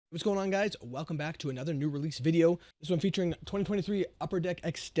What's going on, guys? Welcome back to another new release video. This one featuring 2023 Upper Deck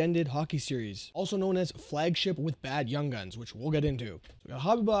Extended Hockey Series, also known as Flagship with Bad Young Guns, which we'll get into. So we got a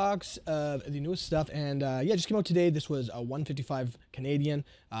hobby box of the newest stuff, and yeah, just came out today. This was a 155 Canadian.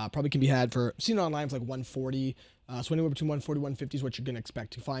 Probably can be had for, seen it online for like 140. So anywhere between 140 and 150 is what you're going to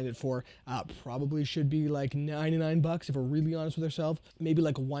expect to find it for. Probably should be like 99 bucks if we're really honest with ourselves. Maybe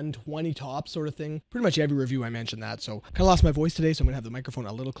like 120 top sort of thing. Pretty much every review I mentioned that. So kind of lost my voice today, so I'm going to have the microphone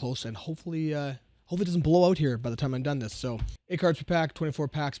a little close and hopefully it doesn't blow out here by the time I'm done this. So 8 cards per pack, 24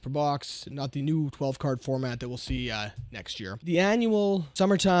 packs per box, not the new 12 card format that we'll see next year. The annual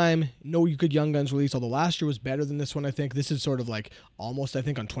summertime No You Good Young Guns release, although last year was better than this one, I think. This is sort of like almost, I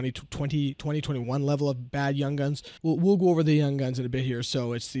think, on 2021 level of bad Young Guns. We'll go over the Young Guns in a bit here.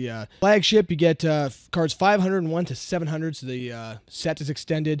 So it's the flagship. You get cards 501 to 700, so the set is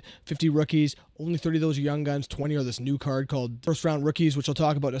extended, 50 rookies. Only 30 of those are Young Guns, 20 are this new card called First Round Rookies, which I'll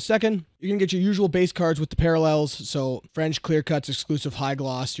talk about in a second. You're going to get your usual base cards with the parallels, so French, clear cuts, exclusive, high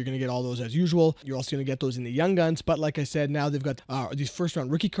gloss. You're going to get all those as usual. You're also going to get those in the Young Guns, but like I said, now they've got these First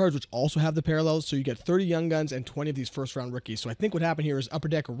Round Rookie cards, which also have the parallels, so you get 30 Young Guns and 20 of these First Round Rookies. So I think what happened here is Upper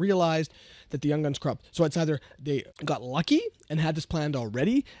Deck realized that the Young Guns crop. So it's either they got lucky and had this planned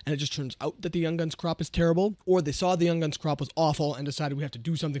already, and it just turns out that the Young Guns crop is terrible, or they saw the Young Guns crop was awful and decided we have to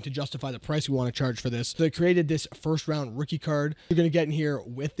do something to justify the price we want to charge for this. So they created this First Round Rookie card you're going to get in here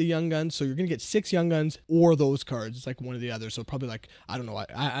with the Young Guns. So you're going to get 6 Young Guns or those cards. It's like one or the other. So probably like, I don't know.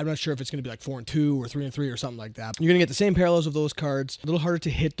 I'm not sure if it's going to be like 4 and 2 or 3 and 3 or something like that. You're going to get the same parallels of those cards. A little harder to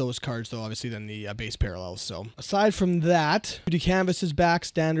hit those cards though, obviously, than the base parallels. So aside from that, UD Canvas is back.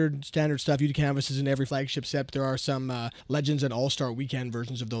 Standard stuff. UD Canvas is in every flagship set. But there are some Legends and All-Star Weekend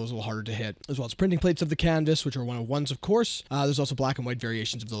versions of those a little harder to hit, as well as printing plates of the canvas, which are 1/1s, of course. There's also black and white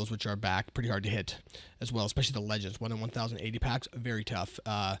variations of those, which are back. Pretty hard to hit as well, especially the Legends, 1 in 1,080 packs, very tough.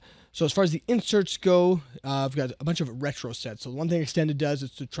 So as far as the inserts go, I've got a bunch of retro sets. So one thing Extended does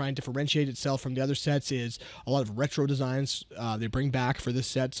is to try and differentiate itself from the other sets is a lot of retro designs they bring back for this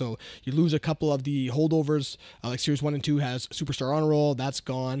set. So you lose a couple of the holdovers, like Series 1 and 2 has Superstar Honor Roll, that's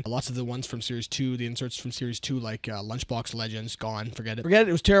gone. Lots of the ones from Series 2, the inserts from Series 2, like Lunchbox Legends, gone. Forget it.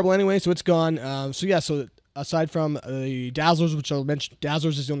 It was terrible anyway, so it's gone. So yeah, so aside from the Dazzlers, which I'll mention,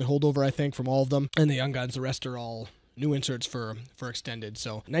 Dazzlers is the only holdover, I think, from all of them. And the Young Guns, the rest are all new inserts for Extended.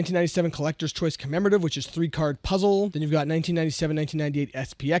 So 1997 Collector's Choice Commemorative, which is 3-card puzzle. Then you've got 1997, 1998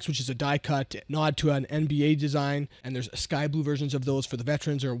 SPX, which is a die cut nod to an NBA design. And there's sky blue versions of those for the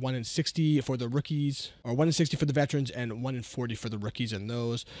veterans, or 1 in 60 for the rookies, or 1 in 60 for the veterans, and 1 in 40 for the rookies and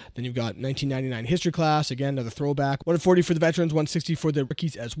those. Then you've got 1999 History Class, again, another throwback. 1 in 40 for the veterans, 160 for the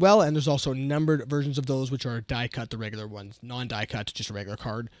rookies as well. And there's also numbered versions of those, which are die cut, the regular ones, non-die cut, just a regular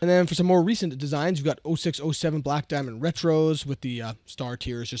card. And then for some more recent designs, you've got 06, 07 Black Diamond Retros with the star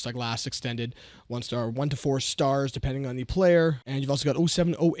tiers, just like last Extended. 1 star, 1 to 4 stars, depending on the player. And you've also got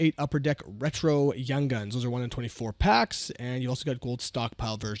 07, 08 Upper Deck Retro Young Guns. Those are 1 in 24 packs. And you've also got gold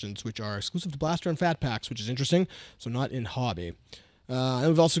stockpile versions, which are exclusive to Blaster and Fat Packs, which is interesting. So not in Hobby. And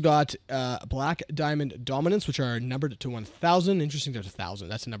we've also got Black Diamond Dominance, which are numbered to 1,000. Interesting, there's 1,000.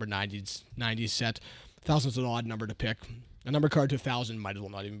 That's a number 90s set. 1,000 is an odd number to pick. A number card to 1,000 might as well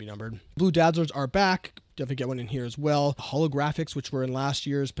not even be numbered. Blue Dazzlers are back. Definitely get one in here as well. Holographics, which were in last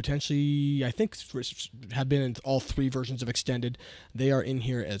year's, potentially, I think, have been in all 3 versions of Extended. They are in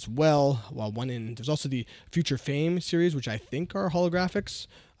here as well. While there's also the Future Fame series, which I think are holographics.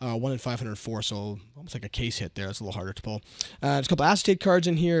 1 in 504, so almost like a case hit there. It's a little harder to pull. There's a couple acetate cards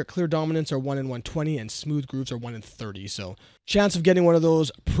in here. Clear Dominance are 1 in 120, and Smooth Grooves are 1 in 30. So chance of getting one of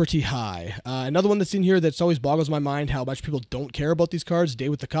those pretty high. Another one that's in here that's always boggles my mind how much people don't care about these cards. Day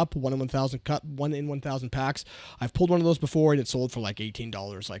with the Cup, 1 in 1,000 cup, 1 in 1,000 packs. I've pulled one of those before and it sold for like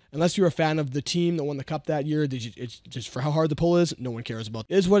 $18. Like, unless you're a fan of the team that won the cup that year, it's just for how hard the pull is. No one cares about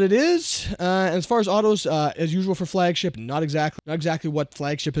it. Is what it is. And as far as autos, as usual for Flagship, not exactly what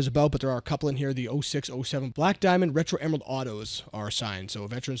Flagship is about, but there are a couple in here. The 06, 07 Black Diamond Retro Emerald autos are assigned. So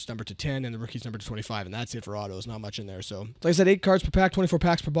veterans number to 10 and the rookies number to 25, and that's it for autos. Not much in there. So like I said, 8 cards per pack, 24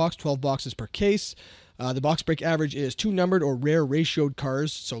 packs per box, 12 boxes per case. The box break average is 2 numbered or rare ratioed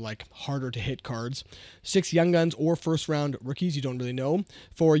cards, so like harder to hit cards. 6 Young Guns or first round rookies, you don't really know.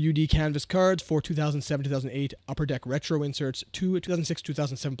 4 UD Canvas cards, 4 2007-2008 Upper Deck Retro inserts, 2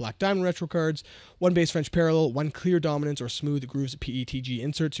 2006-2007 Black Diamond Retro cards, 1 base French Parallel, 1 Clear Dominance or Smooth Grooves PETG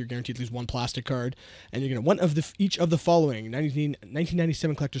inserts. You're guaranteed to lose 1 plastic card, and you're going to one of each of the following: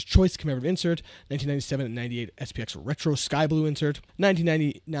 1997 Collector's Choice Commemorative insert, 1997 and 98 SPX Retro Sky Blue insert,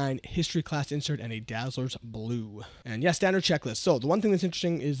 1999 History Class insert, and a Dazzlers Blue. And yeah, standard checklist. So the one thing that's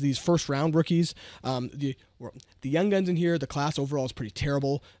interesting is these first round rookies. The The young guns in here, the class overall is pretty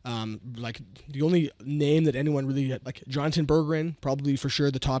terrible. Like the only name that anyone really had, like Jonathan Berggren, probably for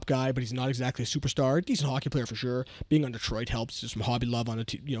sure the top guy, but he's not exactly a superstar. Decent hockey player for sure. Being on Detroit helps. Just some hobby love on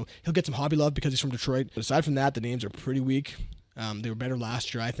it. He'll get some hobby love because he's from Detroit. But aside from that, the names are pretty weak. They were better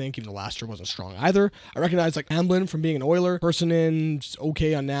last year, I think, even though last year wasn't strong either. I recognize like Hamblin from being an Oiler. Personin,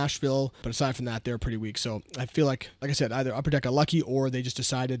 okay on Nashville, but aside from that, they're pretty weak. So I feel like I said, either Upper Deck got lucky or they just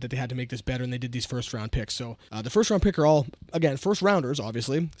decided that they had to make this better and they did these first round picks. So the first round pick are all, again, first rounders,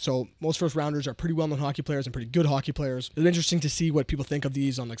 obviously. So most first rounders are pretty well-known hockey players and pretty good hockey players. It's interesting to see what people think of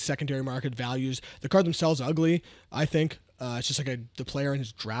these on like secondary market values. The card themselves are ugly, I think. It's just like the player in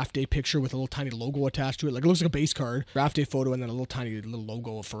his draft day picture with a little tiny logo attached to it. Like it looks like a base card, draft day photo, and then a little tiny little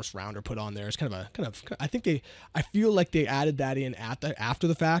logo of first rounder put on there. It's kind of. I feel like they added that in after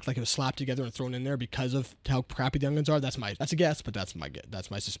the fact, like it was slapped together and thrown in there because of how crappy the young guns are. That's a guess, but that's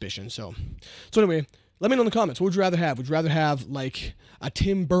my suspicion. So anyway. Let me know in the comments, what would you rather have? Would you rather have like a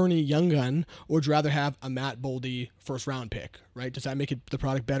Tim Burney young gun, or would you rather have a Matt Boldy first round pick, right? Does that make the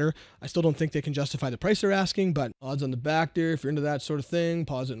product better? I still don't think they can justify the price they're asking, but odds on the back there, if you're into that sort of thing,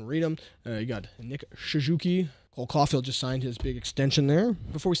 pause it and read them. You got Nick Suzuki. Cole Caulfield just signed his big extension there.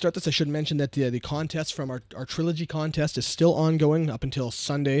 Before we start this, I should mention that the contest from our Trilogy Contest is still ongoing up until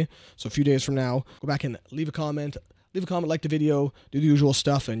Sunday, so a few days from now. Go back and leave a comment, like the video, do the usual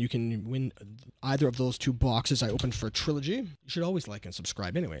stuff, and you can win either of those two boxes I opened for Trilogy. You should always like and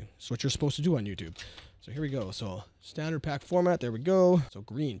subscribe anyway. That's what you're supposed to do on YouTube. So here we go. So standard pack format, there we go. So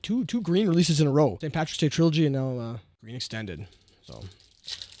green, two green releases in a row. St. Patrick's Day Trilogy and now green extended. So,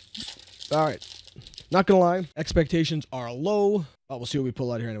 all right. Not gonna lie, expectations are low, but we'll see what we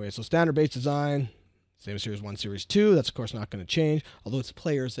pull out here anyway. So standard base design, same as Series 1, Series 2. That's of course not gonna change, although it's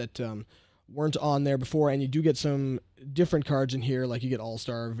players that weren't on there before, and you do get some different cards in here, like you get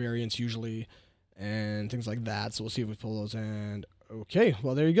all-star variants usually and things like that. So we'll see if we pull those. And okay,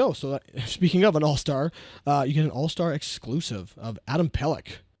 well there you go. So speaking of an all-star, you get an all-star exclusive of Adam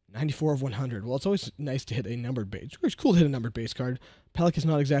Pelech, 94 of 100. Well, it's always nice to hit a numbered base. It's cool to hit a numbered base card. Pelech is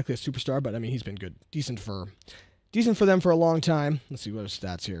not exactly a superstar, but I mean he's been good, decent for them for a long time. Let's see what his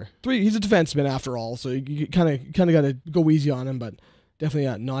stats here. He's a defenseman after all, so you kind of got to go easy on him, but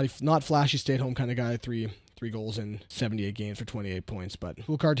definitely not flashy stay-at-home kind of guy. Three goals in 78 games for 28 points. But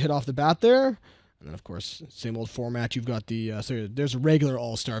cool card to hit off the bat there. And then, of course, same old format. You've got the so there's a regular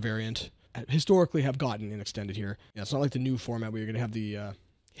all-star variant. Historically have gotten in extended here. Yeah, it's not like the new format where you're going to have the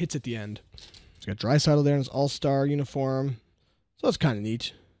hits at the end. So you got Draisaitl there in his all-star uniform. So that's kind of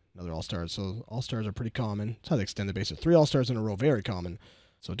neat. Another all-star. So all-stars are pretty common. That's how they extend the base. 3 all-stars in a row. Very common.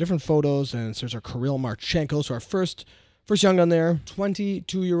 So different photos. And there's our Kirill Marchenko. So our first young gun there,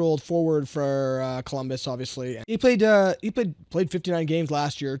 22-year-old forward for Columbus, obviously. He played 59 games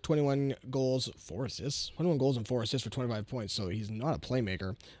last year, 21 goals, 4 assists. 21 goals and 4 assists for 25 points, so he's not a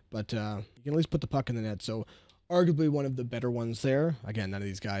playmaker, but he can at least put the puck in the net, so arguably one of the better ones there. Again, none of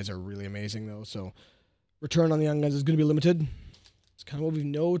these guys are really amazing, though, so return on the young guns is going to be limited. It's kind of what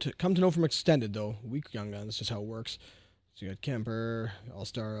we've come to know from extended, though. Weak young guns, just how it works. So you got Kemper,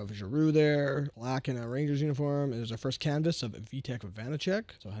 all-star of Giroux there, black in a Rangers uniform. There's our first canvas of Vitek Vanacek.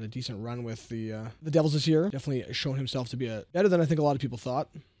 So had a decent run with the Devils this year. Definitely shown himself to be better than I think a lot of people thought.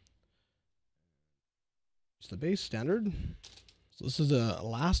 It's the base standard. So this is the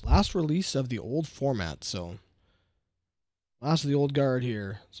last release of the old format. So last of the old guard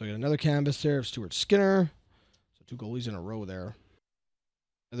here. So you got another canvas there of Stuart Skinner. So 2 goalies in a row there.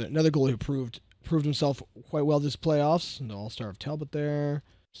 Another goalie who proved himself quite well this playoffs. The all-star of Talbot there.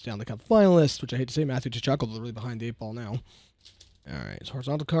 Stanley Cup finalist, which I hate to say, Matthew Tkachuk, is really behind the 8 ball now. All right, it's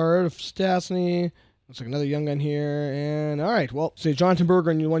horizontal card of Stastny. Looks like another young gun here. And all right, well, say Jonathan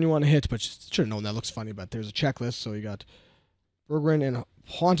Berggren, one you want to hit, but you should have known that looks funny, but there's a checklist. So you got Berggren and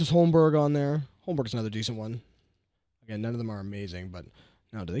Pontus Holmberg on there. Holmberg's another decent one. Again, none of them are amazing, but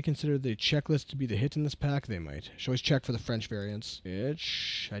now, do they consider the checklist to be the hit in this pack? They might. Should always check for the French variants,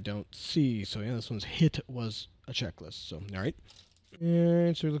 which I don't see. So, yeah, this one's hit was a checklist. So, all right.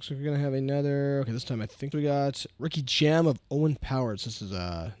 And so it looks like we're going to have another. Okay, this time I think we got Rookie Gem of Owen Powers. This is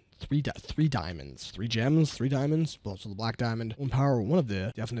three diamonds. 3 gems, 3 diamonds. Well, so the black diamond. Owen Power, one of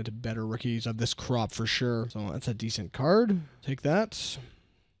the definite better rookies of this crop for sure. So, that's a decent card. Take that.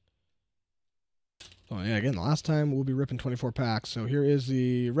 Oh, yeah, again, the last time we'll be ripping 24 packs. So here is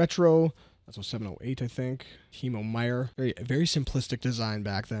the retro. That's 0708, I think. Timo Meyer. Very simplistic design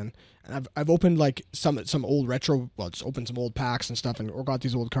back then. And I've opened like some old retro, well, just opened some old packs and stuff, or got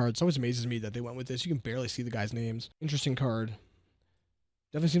these old cards. It always amazes me that they went with this. You can barely see the guys' names. Interesting card.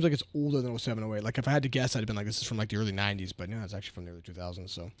 Definitely seems like it's older than 0708. Like if I had to guess, I'd have been like, this is from like the early 90s, but no, it's actually from the early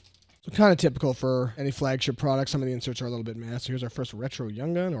 2000s. So So kind of typical for any flagship product. Some of the inserts are a little bit meh. So here's our first retro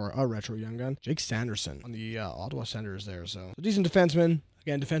young gun, or a retro young gun. Jake Sanderson on the Ottawa Senators there. So decent defenseman.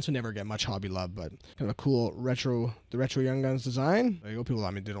 Again, defensemen never get much hobby love, but kind of a cool the retro young guns design. There you go, people.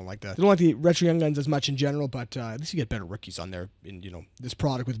 I mean, they don't like that. They don't like the retro young guns as much in general, but at least you get better rookies on there. In this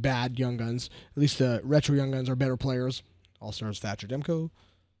product with bad young guns, at least the retro young guns are better players. All Stars Thatcher Demko.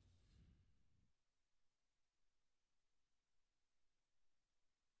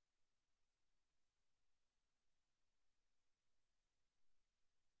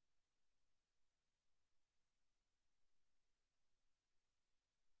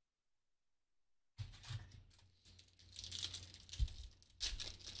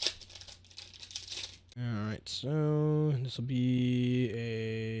 Alright, so this will be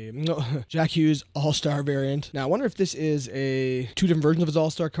a Jack Hughes All-Star variant. Now, I wonder if this is two different versions of his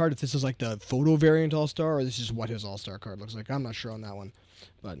All-Star card, if this is like the photo variant All-Star, or this is what his All-Star card looks like. I'm not sure on that one.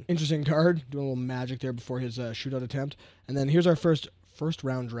 But interesting card. Doing a little magic there before his shootout attempt. And then here's our first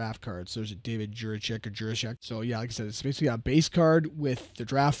round draft card. So there's a David Juracek. So yeah, like I said, it's basically a base card with the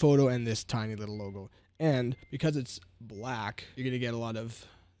draft photo and this tiny little logo. And because it's black, you're going to get a lot of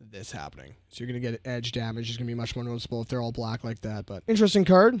this happening. So you're going to get edge damage. It's going to be much more noticeable if they're all black like that. But interesting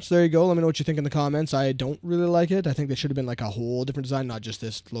card. So there you go. Let me know what you think in the comments. I don't really like it. I think they should have been like a whole different design, not just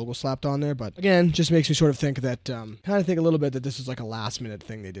this logo slapped on there. But again, just makes me sort of think that, kind of think a little bit that this is like a last minute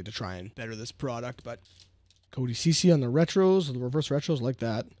thing they did to try and better this product. But Cody Ceci on the retros, the reverse retros like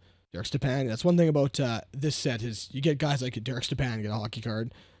that. Derek Stepan. That's one thing about this set is you get guys like Derek Stepan get a hockey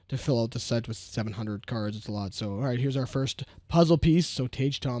card to fill out the set with 700 cards. It's a lot. So, all right, here's our first puzzle piece. So,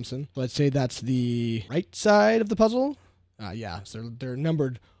 Tage Thompson. Let's say that's the right side of the puzzle. Yeah, so they're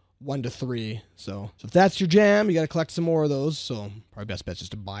numbered 1 to 3. So if that's your jam, you got to collect some more of those. So, probably best bet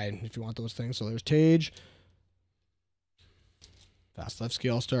just to buy it if you want those things. So, there's Tage.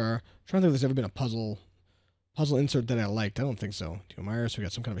 Vasilevsky All-Star. I'm trying to think if there's ever been a puzzle insert that I liked. I don't think so. Timo Meyer. So we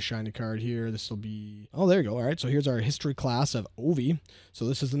got some kind of a shiny card here. This will be... Oh, there you go. All right. So here's our history class of Ovi. So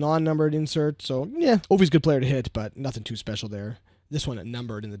this is the non-numbered insert. So yeah, Ovi's a good player to hit, but nothing too special there. This one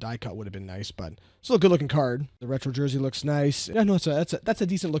numbered in the die cut would have been nice, but still a good looking card. The retro jersey looks nice. Yeah, no, that's a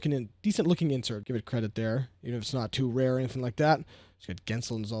decent looking insert. Give it credit there, even if it's not too rare or anything like that. Let's get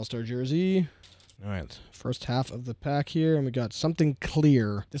Gensel in his All-Star jersey. All right, first half of the pack here, and we got something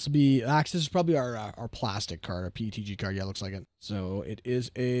clear. This will be, actually, this is probably our plastic card, our PETG card. Yeah, looks like it. So it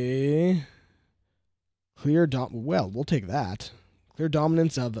is a clear well, we'll take that. Clear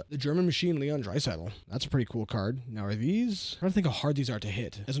dominance of the German machine, Leon Draisaitl. That's a pretty cool card. Now, are these? I'm trying to think how hard these are to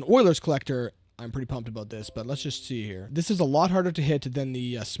hit. As an Oilers collector, I'm pretty pumped about this, but let's just see here. This is a lot harder to hit than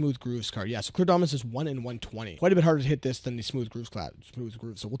the Smooth Grooves card. Yeah, so Clear Dominance is 1 in 120. Quite a bit harder to hit this than the Smooth Grooves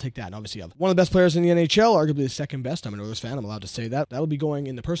so we'll take that. And obviously, one of the best players in the NHL, arguably the second best. I'm an Oilers fan. I'm allowed to say that. That'll be going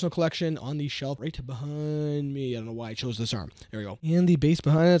in the personal collection on the shelf right behind me. I don't know why I chose this arm. There we go. And the base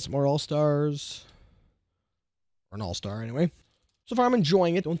behind it, some more All-Stars. Or an All-Star, anyway. So far, I'm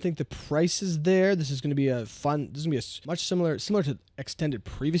enjoying it. Don't think the price is there. This is going to be a fun. This is going to be a much similar to extended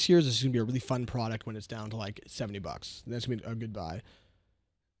previous years. This is going to be a really fun product when it's down to like $70. That's going to be a good buy.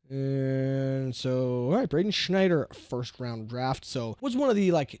 And so, all right, Braden Schneider, first round draft. So was one of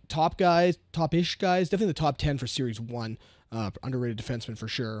the like top-ish guys. Definitely the top 10 for Series 1. Underrated defenseman for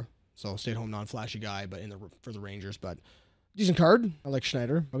sure. So stay-at-home, non-flashy guy, but for the Rangers, but. Decent card. I like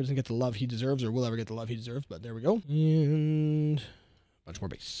Schneider. Probably doesn't get the love he deserves or will ever get the love he deserves, but there we go. And a bunch more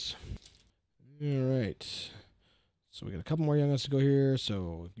base. All right. So we got a couple more young ones to go here.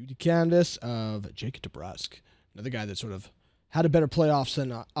 So Beauty Canvas of Jake DeBrusk. Another guy that sort of had a better playoffs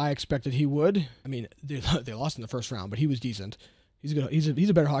than I expected he would. I mean, they lost in the first round, but he was decent. He's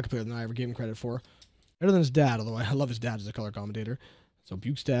a better hockey player than I ever gave him credit for. Better than his dad, although I love his dad as a color commentator. So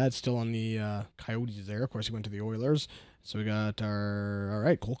Buke's dad still on the Coyotes there. Of course, he went to the Oilers. So we got all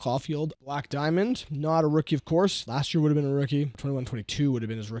right, Cole Caulfield, Black Diamond. Not a rookie, of course. Last year would have been a rookie. 21-22 would have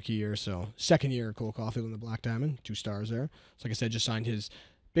been his rookie year. So second year, Cole Caulfield in the Black Diamond. 2 stars there. So like I said, just signed his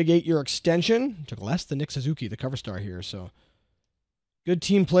big 8-year extension. Took less than Nick Suzuki, the cover star here. So good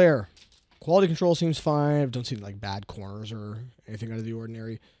team player. Quality control seems fine. Don't see like bad corners or anything out of the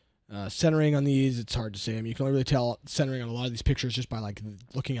ordinary. Centering on these, it's hard to say. I mean, you can only really tell centering on a lot of these pictures just by like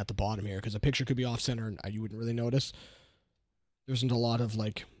looking at the bottom here, because a picture could be off center and you wouldn't really notice. There isn't a lot of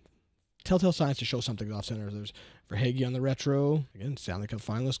like telltale signs to show something's off center. There's Verhaeghe on the retro. Again, Stanley Cup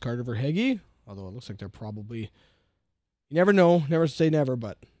finalist Carter Verhaeghe. Although it looks like they're probably, you never know, never say never,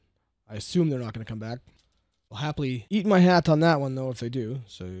 but I assume they're not going to come back. I'll happily eat my hat on that one though if they do.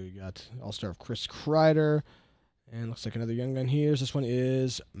 So you got All-Star of Chris Kreider. And looks like another young gun here. This one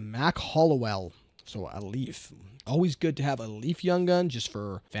is Mac Hollowell. So a Leaf. Always good to have a Leaf young gun just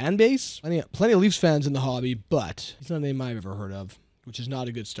for fan base. Plenty of Leafs fans in the hobby, but he's not a name I've ever heard of, which is not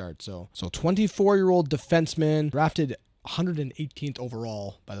a good start. So 24-year-old defenseman, drafted 118th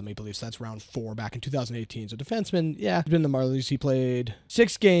overall by the Maple Leafs. That's round 4 back in 2018. So defenseman, yeah, he's been in the Marlies. He played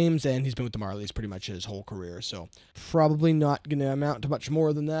 6 games, and he's been with the Marlies pretty much his whole career. So probably not going to amount to much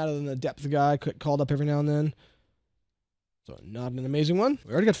more than that, other than the depth guy called up every now and then. So not an amazing one.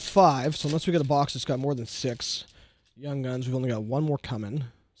 We already got 5, so unless we get a box that's got more than 6 young guns, we've only got 1 more coming.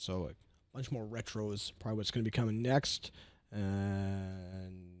 So a bunch more retros, probably what's going to be coming next.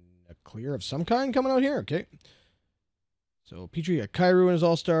 And a clear of some kind coming out here. Okay. So Petrie got Kyrou in his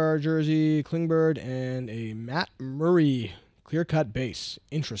All-Star jersey, Klingberg, and a Matt Murray clear-cut base.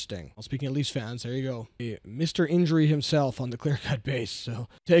 Interesting. Well, speaking of Leafs fans, there you go. A Mr. Injury himself on the clear-cut base. So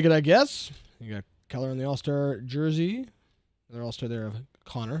take it, I guess. You got Keller in the All-Star jersey. Another All-Star there of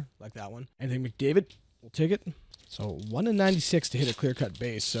Connor, like that one. Anything McDavid, we'll take it. So 1/96 to hit a clear-cut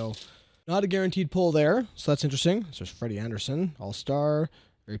base. So not a guaranteed pull there. So that's interesting. So there's Freddie Anderson, All-Star.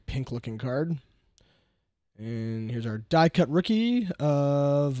 Very pink-looking card. And here's our die-cut rookie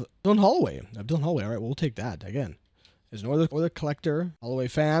of Dylan Holloway. Dylan Holloway, all right, well, we'll take that again. There's no other collector, Holloway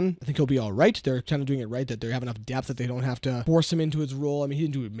fan. I think he'll be all right. They're kind of doing it right, that they have enough depth that they don't have to force him into his role. I mean, he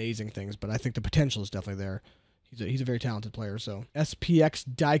didn't do amazing things, but I think the potential is definitely there. He's a very talented player. So SPX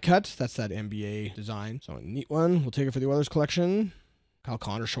die cut. That's that NBA design. So a neat one. We'll take it for the Oilers collection. Kyle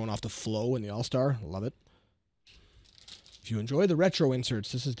Connor showing off the flow in the All-Star. Love it. If you enjoy the retro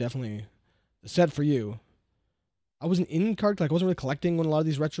inserts, this is definitely the set for you. I wasn't in card, like I wasn't really collecting when a lot of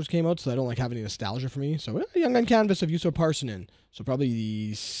these retros came out, so I don't like have any nostalgia for me. So a young gun canvas of Yusuf Parsonen. So probably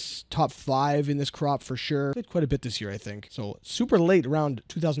the top 5 in this crop for sure. Did quite a bit this year, I think. So super late, around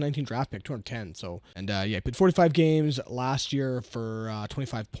 2019 draft pick, 210. So yeah, played 45 games last year for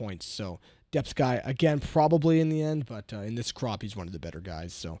 25 points. So depth guy again, probably in the end, but in this crop he's one of the better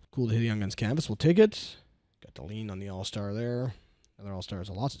guys. So cool to hit a young guns canvas. We'll take it. Got the lean on the All-Star there. Another All-Stars,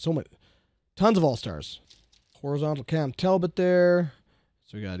 tons of All-Stars. Horizontal Cam Talbot there.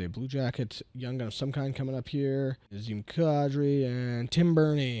 So we got a Blue Jacket young gun of some kind coming up here. Azim Kadri and Tim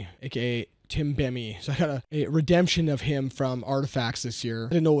Burney, a.k.a. Tim Bemmy. So I got a redemption of him from Artifacts this year. I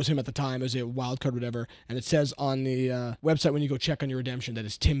didn't know it was him at the time. It was a wild card, whatever. And it says on the website when you go check on your redemption that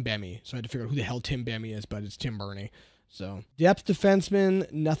it's Tim Bemmy. So I had to figure out who the hell Tim Bemmy is, but it's Tim Burney. So depth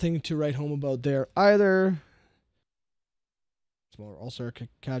defenseman, nothing to write home about there either. Smaller All-Star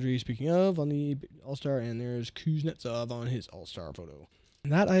cadre, speaking of, on the All-Star, and there's Kuznetsov on his All-Star photo.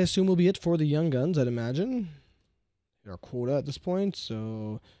 And that, I assume, will be it for the young guns, I'd imagine. Our quota at this point,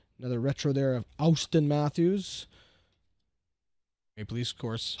 so another retro there of Austin Matthews. Maple Leafs, of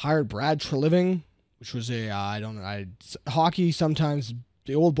course, hired Brad Treliving, which was hockey sometimes,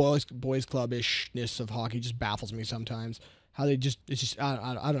 the old boys club-ishness of hockey just baffles me sometimes. How they just,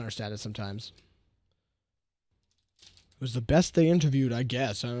 I don't understand it sometimes. It was the best they interviewed, I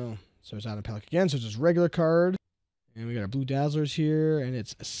guess. I don't know. So it's Adam Pelech again. So it's his regular card. And we got our Blue Dazzlers here. And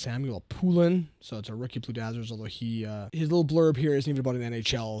it's Samuel Poulin. So it's a rookie Blue Dazzlers. Although his little blurb here isn't even about an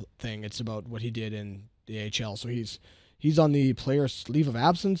NHL thing. It's about what he did in the AHL. So he's on the player's leave of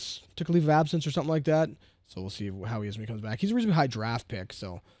absence. Took a leave of absence or something like that. So we'll see how he is when he comes back. He's a reasonably high draft pick.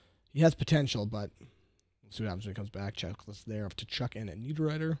 So he has potential. But we'll see what happens when he comes back. Checklist there up to Chuck and a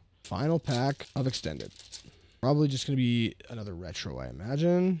Niederreiter. Final pack of Extended. Probably just going to be another retro, I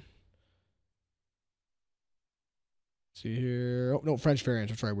imagine. See here. Oh, no, French variant.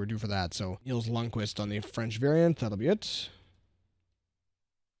 That's right, we're due for that. So, Niels Lundqvist on the French variant. That'll be it.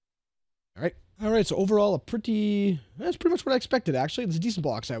 All right, so overall, that's pretty much what I expected, actually. It's a decent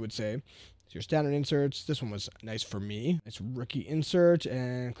box, I would say. So your standard inserts. This one was nice for me. It's rookie insert,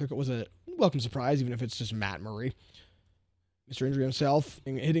 and Clearcut was a welcome surprise, even if it's just Matt Murray. Mr. Injury himself,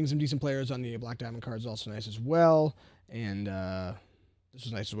 hitting some decent players on the Black Diamond card is also nice as well. And this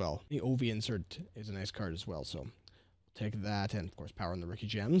was nice as well. The Ovi insert is a nice card as well. So we'll take that. And, of course, power on the rookie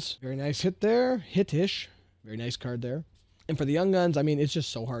gems. Very nice hit there. Hit-ish. Very nice card there. And for the young guns, I mean, it's just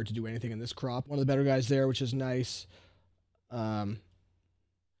so hard to do anything in this crop. One of the better guys there, which is nice. As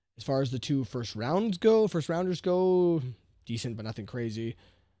far as the 2 first rounders go, decent but nothing crazy.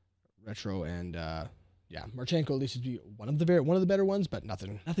 Retro and... yeah, Marchenko at least would be one of the better ones, but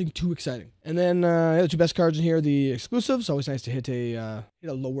nothing too exciting. And then the 2 best cards in here, the exclusives. Always nice to hit a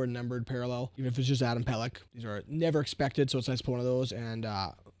lower numbered parallel, even if it's just Adam Pelech. These are never expected, so it's nice to put one of those. And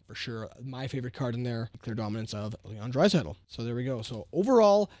for sure, my favorite card in there, clear dominance of Leon Draisaitl. So there we go. So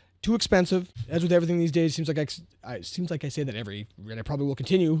overall, too expensive. As with everything these days, seems like I say that and I probably will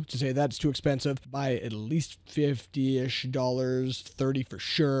continue to say that it's too expensive by at least $50-ish, $30 for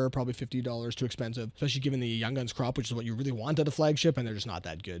sure, probably $50 too expensive, especially given the Young Guns crop, which is what you really want at a flagship, and they're just not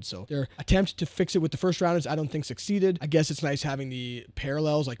that good. So their attempt to fix it with the first rounders, I don't think succeeded. I guess it's nice having the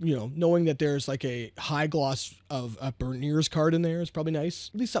parallels, like, you know, knowing that there's like a high gloss of a Bernier's card in there is probably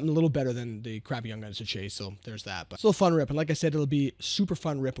nice. At least something a little better than the crappy Young Guns to chase. So there's that, but still a fun rip. And like I said, it'll be super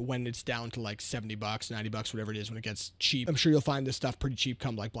fun rip when it's down to like $70, $90, whatever it is, when it gets cheap. I'm sure you'll find this stuff pretty cheap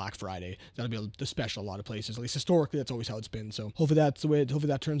come like Black Friday. That'll be the special a lot of places, at least historically. That's always how it's been. So hopefully that's the way. Hopefully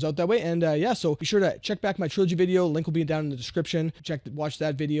that turns out that way. And yeah, so be sure to check back my Trilogy video. Link will be down in the description. Watch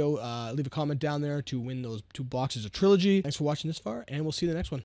that video. Leave a comment down there to win those 2 boxes of Trilogy. Thanks for watching this far, and we'll see you in the next one.